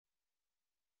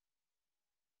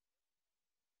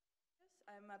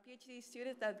I'm a PhD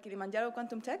student at Qilimanjaro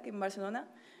Quantum Tech in Barcelona,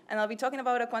 and I'll be talking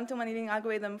about a quantum annealing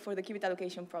algorithm for the qubit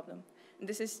allocation problem. And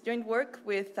this is joint work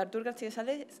with Artur García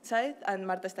Sáez and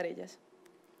Marta Estarellas.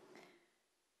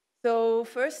 So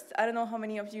first, I don't know how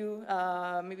many of you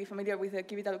may be familiar with the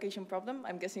qubit allocation problem.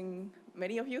 I'm guessing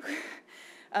many of you.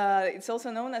 It's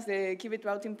also known as the qubit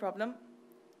routing problem.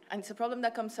 And it's a problem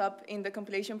that comes up in the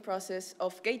compilation process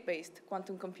of gate-based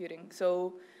quantum computing.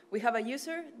 So we have a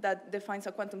user that defines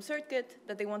a quantum circuit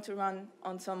that they want to run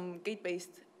on some gate-based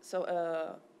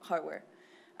hardware.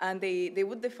 And they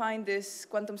would define this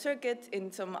quantum circuit in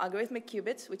some algorithmic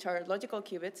qubits, which are logical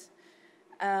qubits.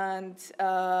 And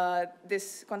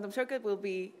this quantum circuit will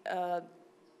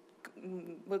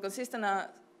consist of an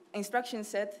instruction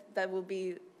set that will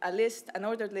be a list, an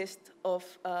ordered list of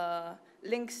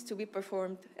links to be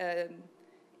performed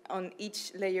on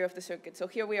each layer of the circuit. So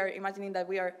here we are imagining that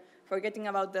we are forgetting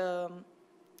about the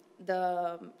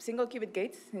single qubit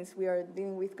gates, since we are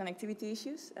dealing with connectivity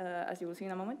issues, as you will see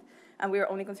in a moment, and we are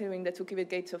only considering the 2 qubit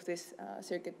gates of this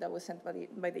circuit that was sent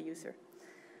by the user.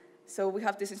 So we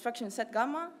have this instruction set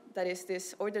gamma, that is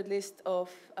this ordered list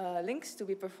of links to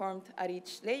be performed at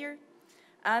each layer.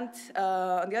 And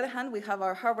on the other hand, we have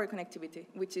our hardware connectivity,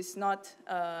 which is not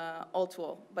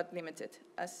all-to-all, but limited,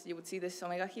 as you would see this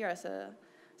omega here as a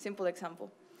simple example.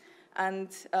 And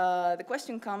the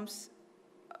question comes,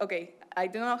 okay, I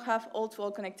do not have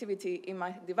all-to-all connectivity in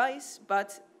my device,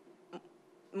 but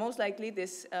most likely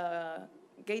this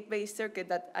gate-based circuit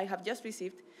that I have just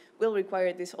received will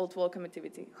require this all-to-all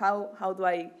connectivity. How do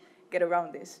I get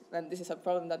around this? And this is a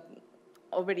problem that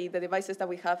already the devices that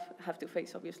we have to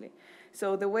face, obviously.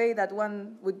 So the way that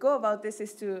one would go about this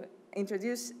is to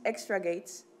introduce extra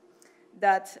gates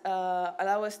that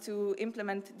allow us to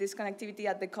implement this connectivity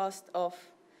at the cost of,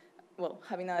 well,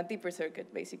 having a deeper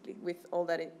circuit, basically, with all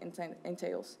that it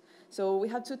entails. So we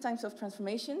have 2 types of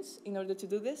transformations in order to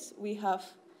do this. We have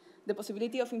the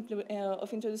possibility of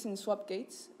introducing swap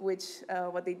gates, which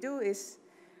what they do is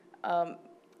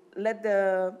let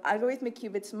the algorithmic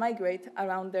qubits migrate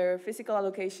around their physical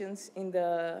allocations in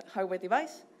the hardware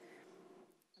device.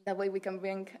 That way we can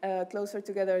bring closer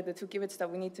together the 2 qubits that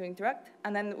we need to interact.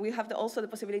 And then we have also the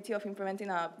possibility of implementing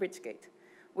a bridge gate,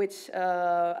 which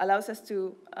allows us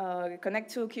to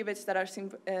connect 2 qubits that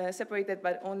are separated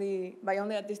by only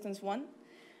at distance 1.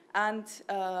 And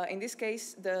in this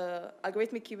case, the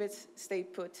algorithmic qubits stay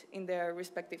put in their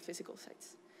respective physical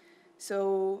sites.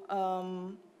 So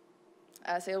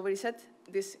as I already said,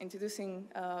 this introducing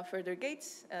further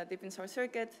gates deepens our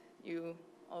circuit. You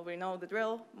already know the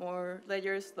drill: more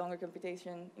layers, longer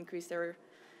computation, increased error.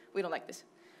 We don't like this.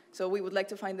 So we would like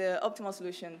to find the optimal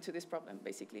solution to this problem,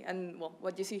 basically. And well,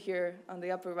 what you see here on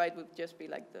the upper right would just be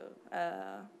like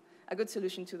a good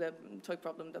solution to the toy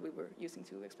problem that we were using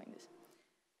to explain this.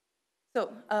 So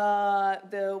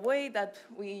the way that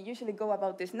we usually go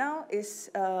about this now is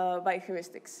by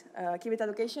heuristics. Qubit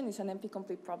allocation is an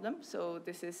NP-complete problem, so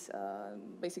this is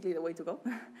basically the way to go.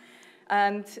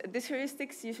 And this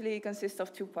heuristics usually consists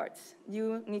of 2 parts.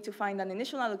 You need to find an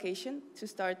initial allocation to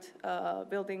start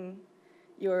building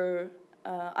your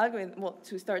algorithm, well,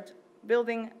 to start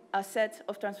building a set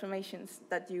of transformations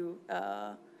that you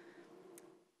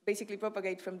basically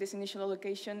propagate from this initial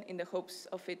allocation in the hopes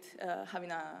of it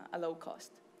having a low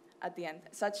cost at the end,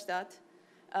 such that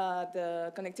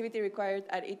the connectivity required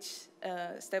at each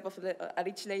at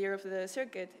each layer of the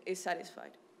circuit is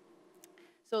satisfied.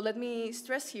 So let me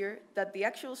stress here that the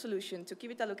actual solution to a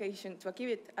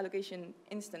qubit allocation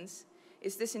instance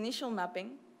is this initial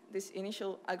mapping, this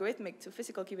initial algorithmic to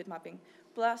physical qubit mapping,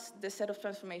 plus the set of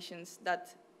transformations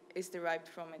that is derived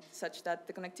from it, such that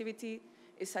the connectivity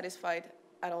is satisfied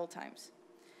at all times.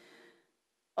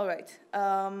 All right,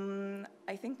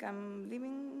 I think I'm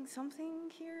leaving something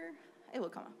here. It will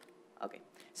come up. Okay,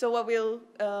 so what we'll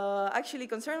actually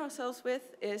concern ourselves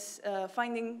with is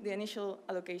finding the initial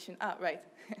allocation. Ah, right,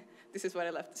 this is what I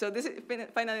left. So this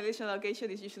final initial allocation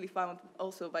is usually found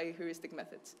also by heuristic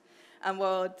methods. And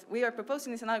what we are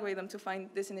proposing is an algorithm to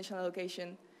find this initial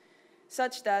allocation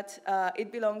such that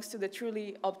it belongs to the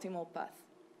truly optimal path,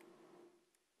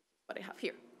 what I have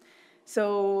here.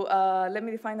 So let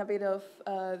me define a bit of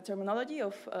terminology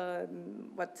of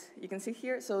what you can see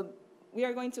here. So we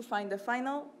are going to find the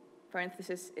final,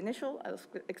 parenthesis initial, I'll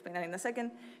explain that in a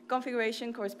second,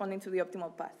 configuration corresponding to the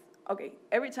optimal path. Okay,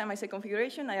 every time I say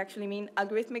configuration, I actually mean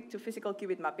algorithmic to physical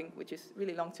qubit mapping, which is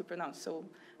really long to pronounce, so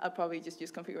I'll probably just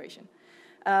use configuration.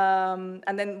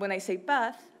 And then when I say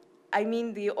path, I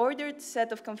mean the ordered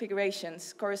set of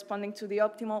configurations corresponding to the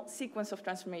optimal sequence of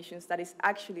transformations that is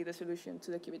actually the solution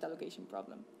to the qubit allocation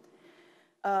problem.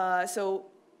 So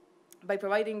by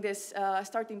providing this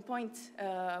starting point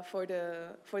for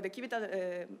the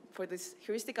Qubit, for these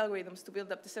heuristic algorithms to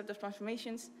build up deceptive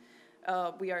transformations,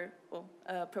 we are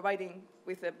providing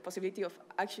with the possibility of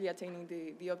actually attaining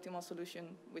the optimal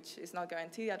solution, which is not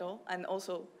guaranteed at all, and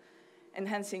also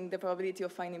enhancing the probability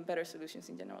of finding better solutions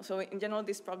in general. So in general,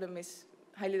 this problem is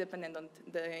highly dependent on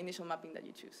the initial mapping that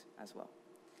you choose as well.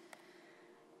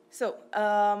 So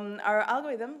our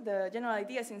algorithm, the general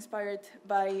idea, is inspired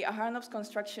by Aharonov's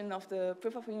construction of the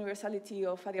proof of universality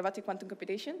of adiabatic quantum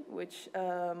computation, which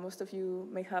most of you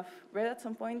may have read at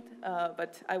some point,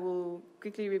 but I will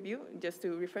quickly review just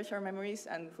to refresh our memories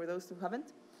and for those who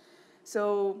haven't.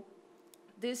 So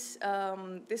this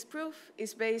proof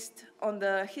is based on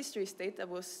the history state that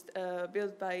was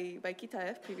built by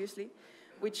Kita previously,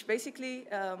 which basically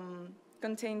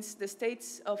contains the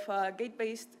states of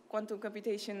gate-based quantum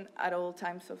computation at all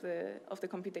times of the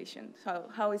computation. So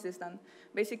how is this done?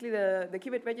 Basically, the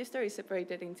Qubit register is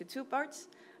separated into two parts,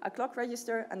 a clock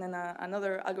register and then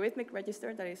another algorithmic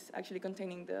register that is actually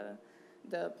containing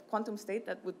the quantum state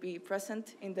that would be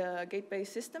present in the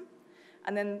gate-based system.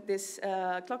 And then this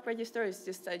clock register is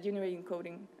just a unary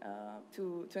encoding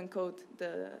to encode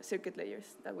the circuit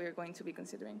layers that we're going to be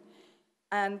considering.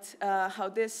 And how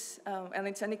this, and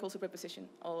it's an equal superposition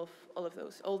of all of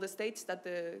those, all the states that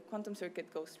the quantum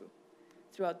circuit goes through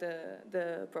throughout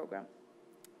the program.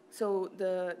 So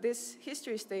this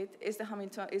history state is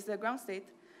the ground state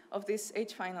of this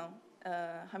H final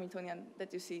Hamiltonian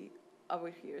that you see over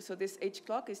here. So this H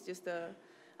clock is just a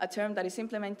term that is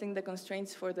implementing the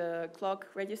constraints for the clock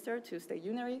register to stay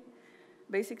unary.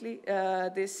 Basically,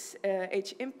 this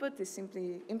H input is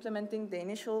simply implementing the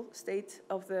initial state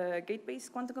of the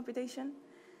gate-based quantum computation.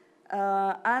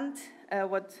 And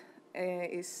what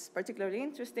is particularly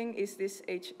interesting is this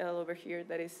HL over here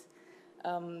that is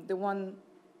the one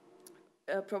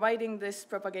providing this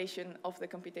propagation of the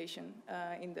computation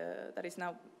that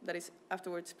is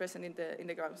afterwards present in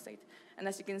the ground state. And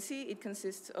as you can see, it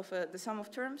consists of the sum of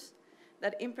terms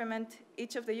that implement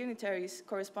each of the unitaries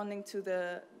corresponding to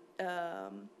the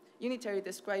unitary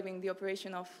describing the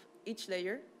operation of each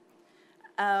layer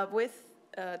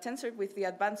tensored with the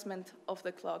advancement of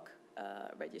the clock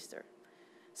register.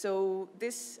 So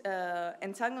this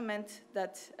entanglement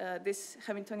that this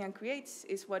Hamiltonian creates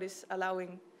is what is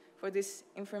allowing for this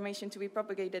information to be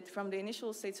propagated from the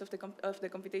initial states of the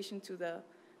computation to the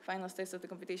final states of the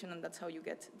computation, and that's how you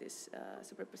get this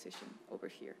superposition over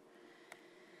here.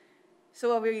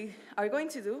 So what we are going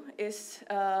to do is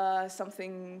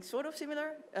something sort of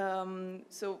similar.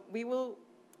 So we will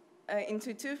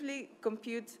intuitively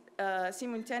compute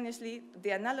simultaneously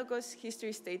the analogous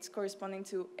history states corresponding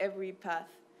to every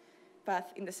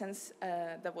path in the sense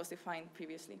that was defined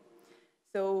previously.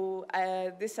 So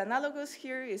this analogous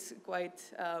here is quite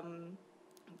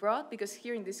broad, because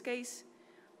here in this case,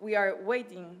 we are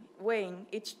weighing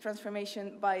each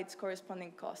transformation by its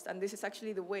corresponding cost. And this is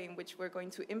actually the way in which we're going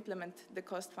to implement the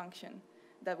cost function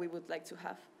that we would like to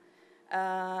have.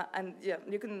 And yeah,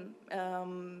 you can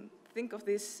think of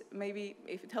this, maybe,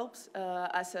 if it helps,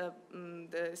 as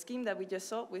the scheme that we just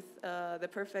saw with the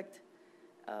perfect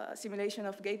simulation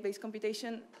of gate-based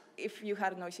computation. If you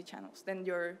had noisy channels, then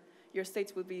your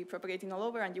states would be propagating all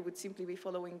over, and you would simply be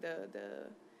following the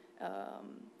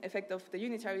effect of the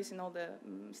unitaries in all the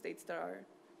states that are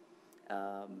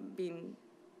being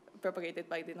propagated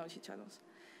by the noisy channels.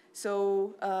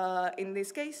 So in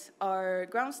this case, our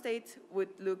ground state would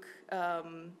look,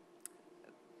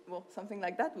 well, something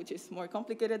like that, which is more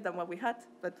complicated than what we had,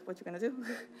 but what you're going to do.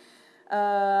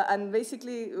 And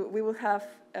basically, we will have,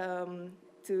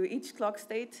 to each clock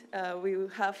state, we will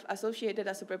have associated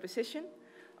a superposition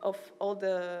of all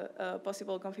the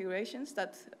possible configurations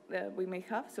that we may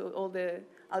have, so all the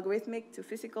algorithmic to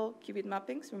physical qubit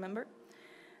mappings, remember?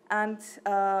 And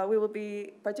we will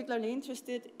be particularly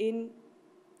interested in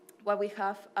what we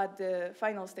have at the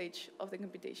final stage of the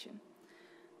computation.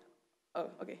 Oh,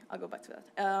 okay, I'll go back to that.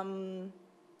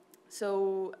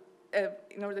 So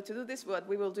in order to do this, what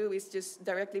we will do is just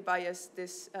directly bias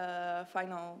this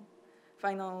final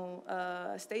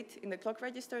state in the clock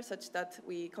register such that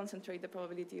we concentrate the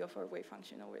probability of our wave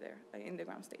function over there in the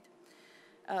ground state.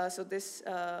 So this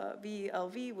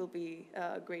VLV will be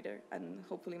greater and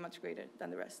hopefully much greater than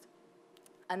the rest.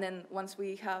 And then once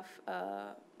we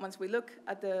look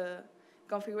at the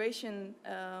configuration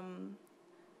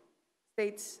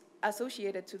states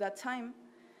associated to that time,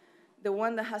 the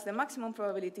one that has the maximum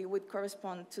probability would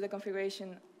correspond to the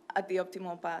configuration at the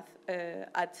optimal path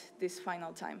at this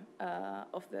final time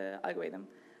of the algorithm.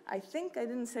 I think I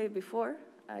didn't say it before,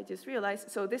 I just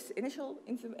realized. So this initial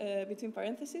between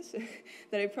parentheses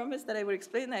that I promised that I would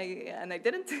explain, and I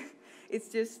didn't. It's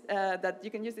just that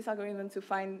you can use this algorithm to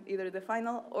find either the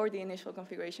final or the initial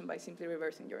configuration by simply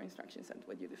reversing your instruction set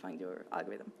when you define your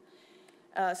algorithm.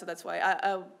 So that's why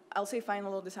I'll say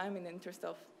final all the time in the interest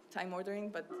of time ordering,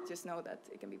 but just know that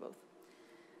it can be both.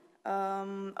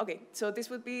 Okay, so this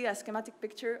would be a schematic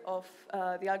picture of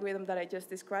the algorithm that I just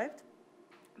described.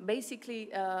 Basically,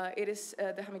 it is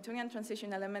the Hamiltonian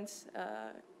transition elements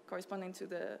corresponding to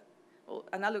the, well,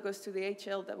 analogous to the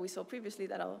HL that we saw previously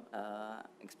that I'll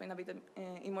explain a bit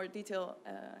in more detail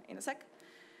in a sec.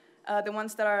 The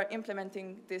ones that are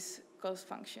implementing this cost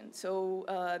function. So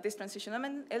these transition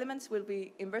elements will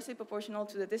be inversely proportional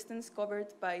to the distance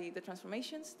covered by the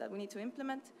transformations that we need to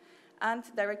implement, and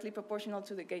directly proportional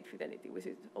to the gate fidelity, which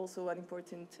is also an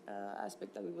important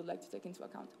aspect that we would like to take into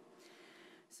account.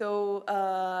 So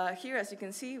here, as you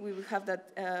can see, we will have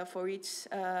that for each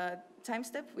time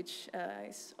step, which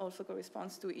also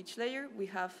corresponds to each layer. We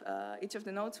have each of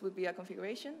the nodes would be a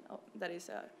configuration that is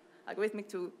algorithmic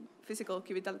to physical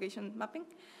qubit allocation mapping.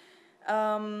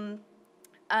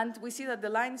 And we see that the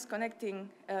lines connecting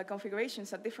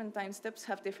configurations at different time steps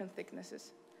have different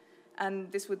thicknesses.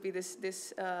 And this would be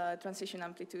this transition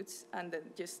amplitudes. And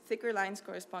just thicker lines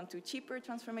correspond to cheaper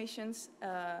transformations,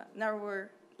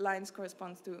 narrower lines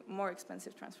correspond to more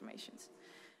expensive transformations.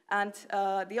 And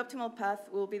the optimal path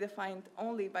will be defined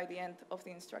only by the end of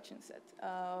the instruction set.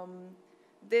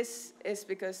 This is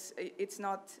because it's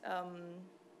not,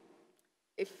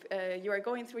 if you are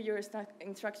going through your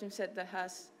instruction set that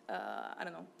has, I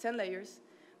don't know, 10 layers,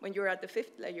 when you're at the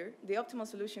 5th layer, the optimal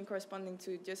solution corresponding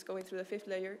to just going through the 5th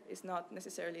layer is not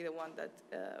necessarily the one that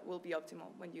will be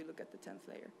optimal when you look at the 10th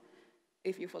layer,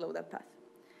 if you follow that path.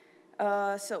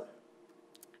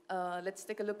 Let's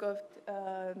take a look at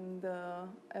the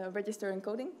register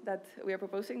encoding that we are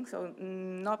proposing. So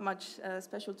not much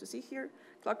special to see here.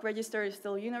 Clock register is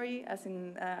still unary, as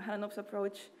in Hanov's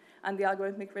approach, and the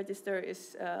algorithmic register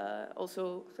is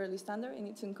also fairly standard in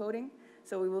its encoding.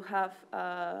 So we will have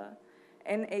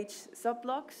NH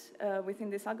subblocks within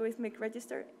this algorithmic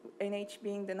register, NH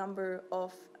being the number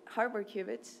of hardware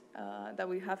qubits that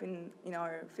we have in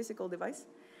our physical device.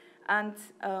 And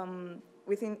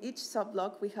within each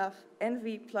subblock, we have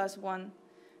NV plus 1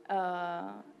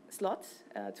 slots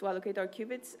to allocate our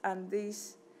qubits, and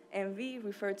these NV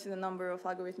refer to the number of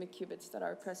algorithmic qubits that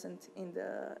are present in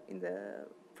the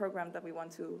program that we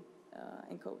want to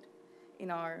encode in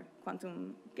our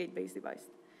quantum gate-based device.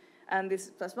 And this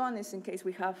plus 1 is in case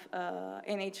we have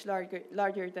NH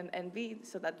larger than NV,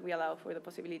 so that we allow for the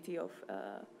possibility of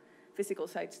physical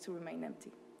sites to remain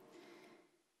empty.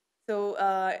 So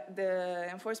the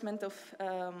enforcement of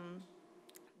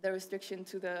the restriction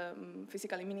to the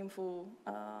physically meaningful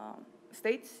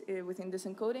states within this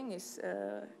encoding is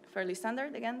fairly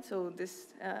standard again. So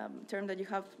this term that you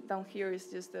have down here is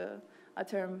just a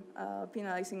term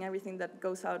penalizing everything that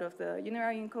goes out of the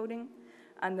unary encoding.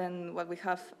 And then what we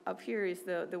have up here is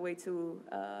the way to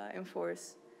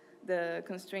enforce the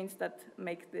constraints that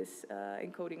make this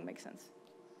encoding make sense.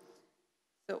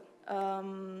 So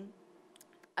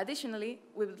additionally,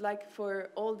 we would like for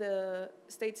all the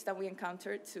states that we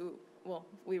encounter to, well,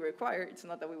 we require, it's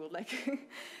not that we would like,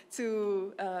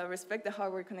 to respect the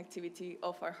hardware connectivity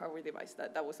of our hardware device.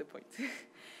 That was the point.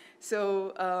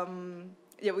 So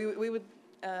yeah, we would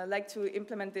like to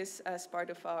implement this as part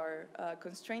of our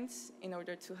constraints in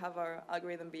order to have our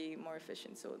algorithm be more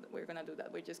efficient. So we're going to do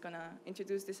that. We're just going to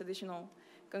introduce this additional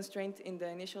constraint in the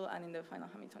initial and in the final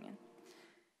Hamiltonian.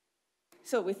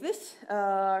 So with this,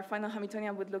 our final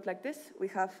Hamiltonian would look like this. We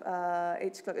have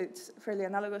H clock. It's fairly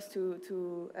analogous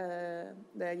to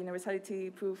the universality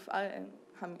proof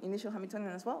initial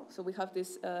Hamiltonian as well. So we have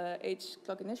this H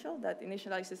clock initial that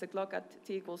initializes the clock at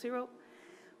t equals 0.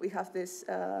 We have this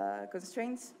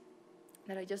constraints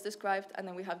that I just described, and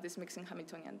then we have this mixing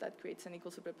Hamiltonian that creates an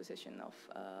equal superposition of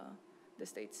the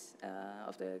states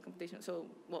of the computation. So,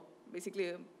 well,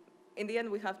 basically, in the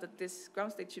end, we have that this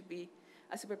ground state should be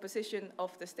a superposition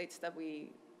of the states that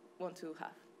we want to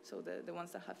have, so the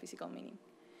ones that have physical meaning.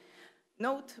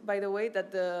 Note, by the way,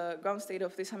 that the ground state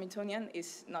of this Hamiltonian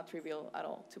is not trivial at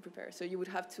all to prepare. So you would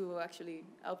have to actually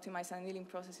optimize an annealing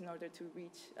process in order to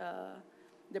reach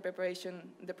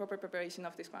the proper preparation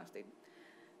of this ground state.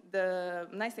 The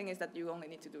nice thing is that you only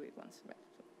need to do it once, right?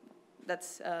 So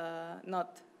that's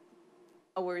not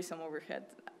a worrisome overhead,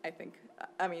 I think.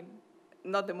 I mean,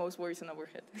 not the most worrisome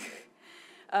overhead.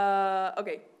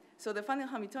 Okay, so the final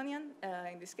Hamiltonian,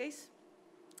 in this case,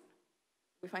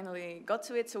 we finally got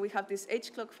to it. So we have this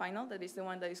H clock final, that is the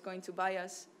one that is going to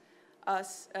bias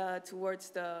us towards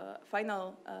the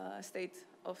final state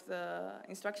of the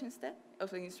instruction set,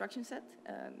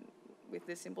 with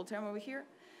this simple term over here.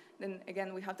 Then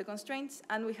again, we have the constraints,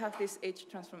 and we have these H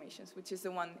transformations, which is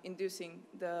the one inducing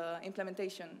the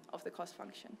implementation of the cost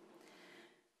function.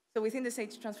 So within these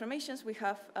H transformations, we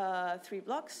have 3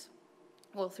 blocks,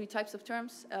 well, 3 types of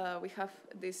terms. We have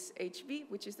this HB,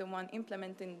 which is the one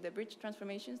implementing the bridge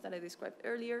transformations that I described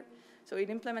earlier. So it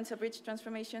implements a bridge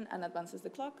transformation and advances the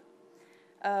clock.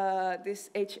 This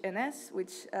HNS,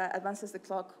 which advances the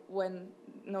clock when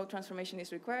no transformation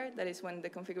is required. That is when the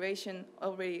configuration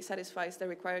already satisfies the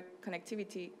required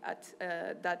connectivity at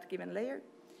that given layer.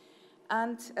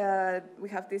 And we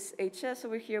have this HS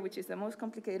over here, which is the most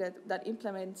complicated, that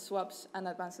implements swaps and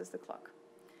advances the clock.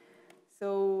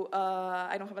 So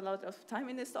I don't have a lot of time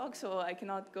in this talk, so I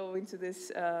cannot go into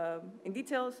this in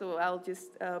detail. So I'll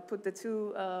just put the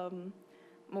two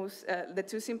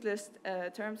simplest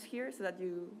terms here so that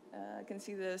you can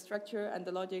see the structure and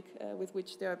the logic with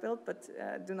which they are built, but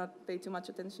do not pay too much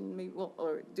attention, maybe, well,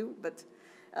 or do, but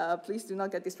please do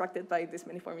not get distracted by this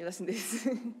many formulas in this,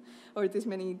 or this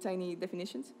many tiny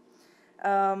definitions.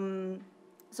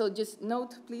 So just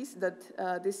note, please, that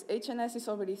this HNS is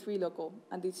already 3 local,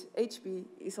 and this HB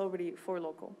is already 4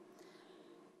 local.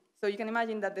 So you can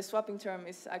imagine that the swapping term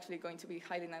is actually going to be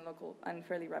highly non-local and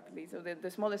fairly rapidly. So the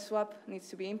smallest swap needs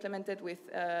to be implemented with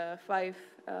 5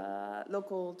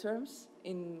 local terms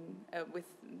with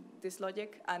this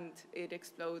logic, and it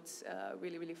explodes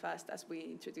really, really fast as we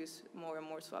introduce more and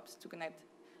more swaps to connect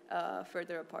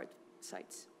further apart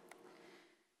sites.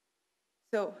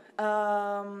 So,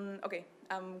 okay,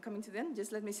 I'm coming to the end.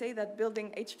 Just let me say that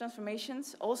building H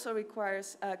transformations also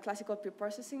requires classical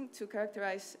preprocessing to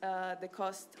characterize the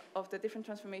cost of the different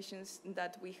transformations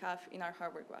that we have in our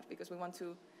hardware graph, because we want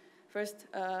to first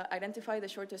identify the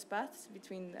shortest paths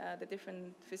between the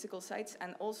different physical sites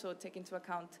and also take into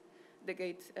account the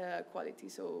gate quality.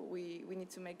 So we need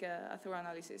to make a thorough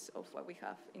analysis of what we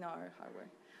have in our hardware.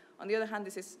 On the other hand,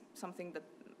 this is something that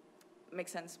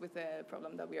makes sense with the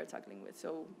problem that we are tackling with.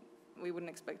 So we wouldn't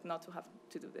expect not to have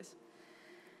to do this.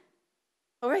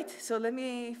 All right, so let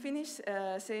me finish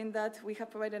saying that we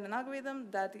have provided an algorithm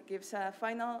that gives a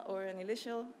final or an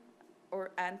initial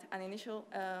an initial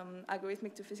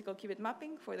algorithmic to physical qubit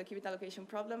mapping for the qubit allocation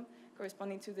problem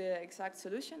corresponding to the exact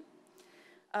solution.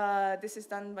 This is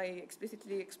done by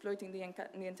explicitly exploiting the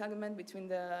entanglement between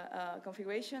the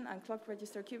configuration and clock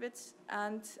register qubits.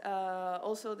 And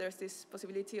also there's this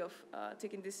possibility of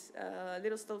taking this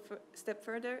little step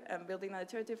further and building an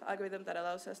iterative algorithm that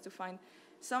allows us to find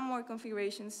some more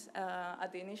configurations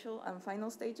at the initial and final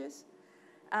stages.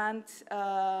 And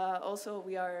also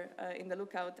we are in the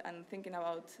lookout and thinking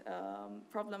about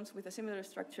problems with a similar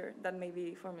structure that may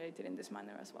be formulated in this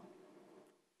manner as well.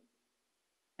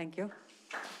 Thank you.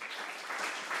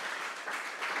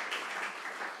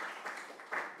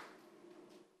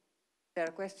 There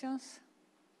are questions?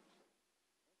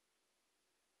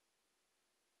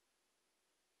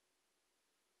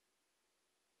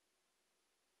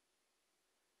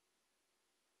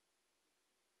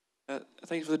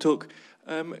 Thanks for the talk.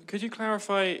 Could you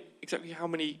clarify exactly how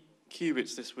many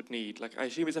qubits this would need? Like, I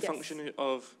assume it's a function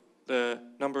of the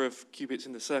number of qubits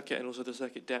in the circuit and also the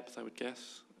circuit depth, I would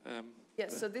guess.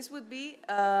 Yes, so this would be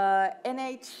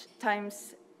NH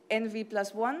times NV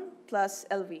plus 1 plus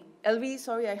LV. LV,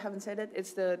 sorry, I haven't said it.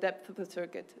 It's the depth of the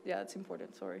circuit. Yeah, it's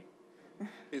important, sorry.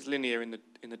 It's linear in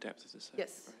the depth of the circuit.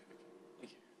 Yes. Right.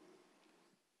 Thank you.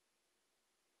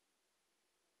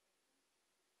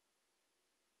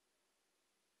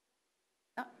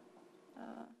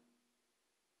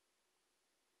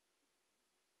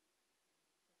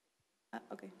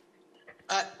 Okay.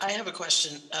 I have a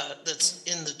question that's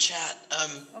in the chat.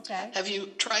 Okay. Have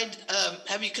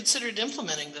you considered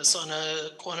implementing this on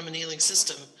a quantum annealing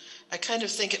system? I kind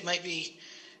of think it might be,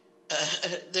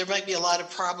 there might be a lot of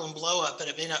problem blow up, and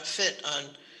it may not fit on,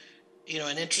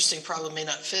 an interesting problem may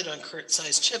not fit on current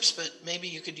size chips, but maybe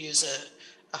you could use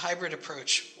a hybrid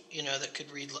approach, that could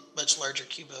read much larger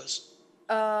qubos.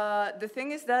 The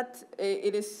thing is that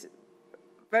it is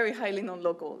very highly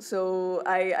non-local, so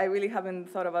I really haven't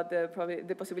thought about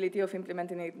the possibility of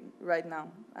implementing it right now.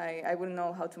 I wouldn't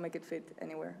know how to make it fit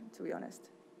anywhere, to be honest.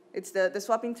 It's the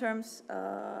swapping terms,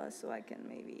 so I can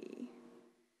maybe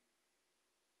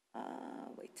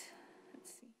wait.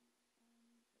 Let's see.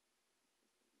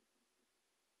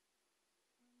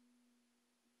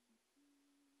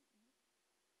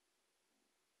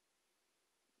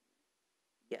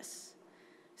 Yes.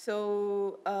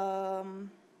 So.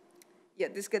 Yeah,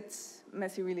 this gets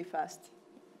messy really fast,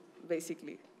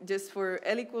 basically. Just for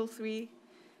L equals 3,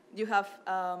 you have,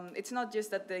 it's not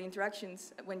just that the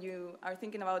interactions, when you are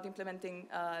thinking about implementing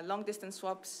long-distance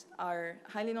swaps are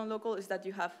highly non-local, is that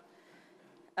you have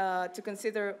to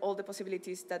consider all the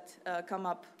possibilities that come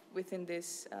up within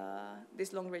this,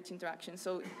 this long-range interaction.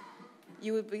 So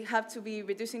you would have to be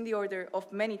reducing the order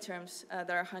of many terms that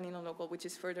are highly non-local, which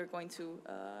is further going to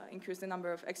increase the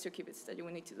number of extra qubits that you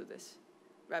will need to do this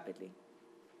rapidly.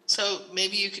 So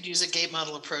maybe you could use a gate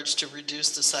model approach to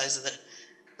reduce the size of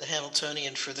the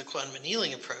Hamiltonian for the quantum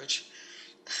annealing approach.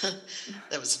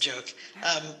 That was a joke.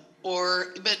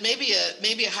 But maybe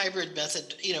a hybrid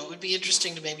method. You know, it would be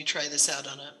interesting to maybe try this out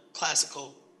on a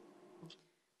classical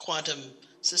quantum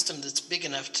system that's big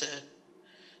enough to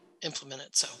implement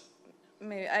it. So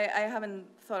maybe I haven't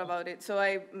thought about it. So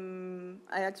I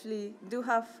actually do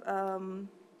have.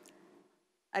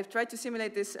 I've tried to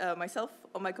simulate this myself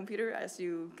on my computer. As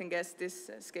you can guess, this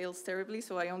scales terribly.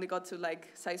 So I only got to like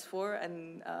size 4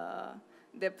 and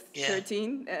depth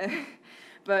 13.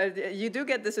 But you do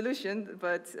get the solution,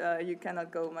 but you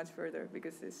cannot go much further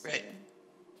because this. Right.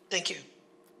 Thank you.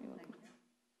 You're welcome.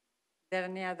 Is there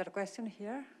any other question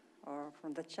here or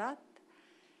from the chat?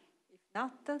 If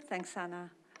not, thanks,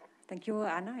 Anna. Thank you,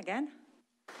 Anna, again.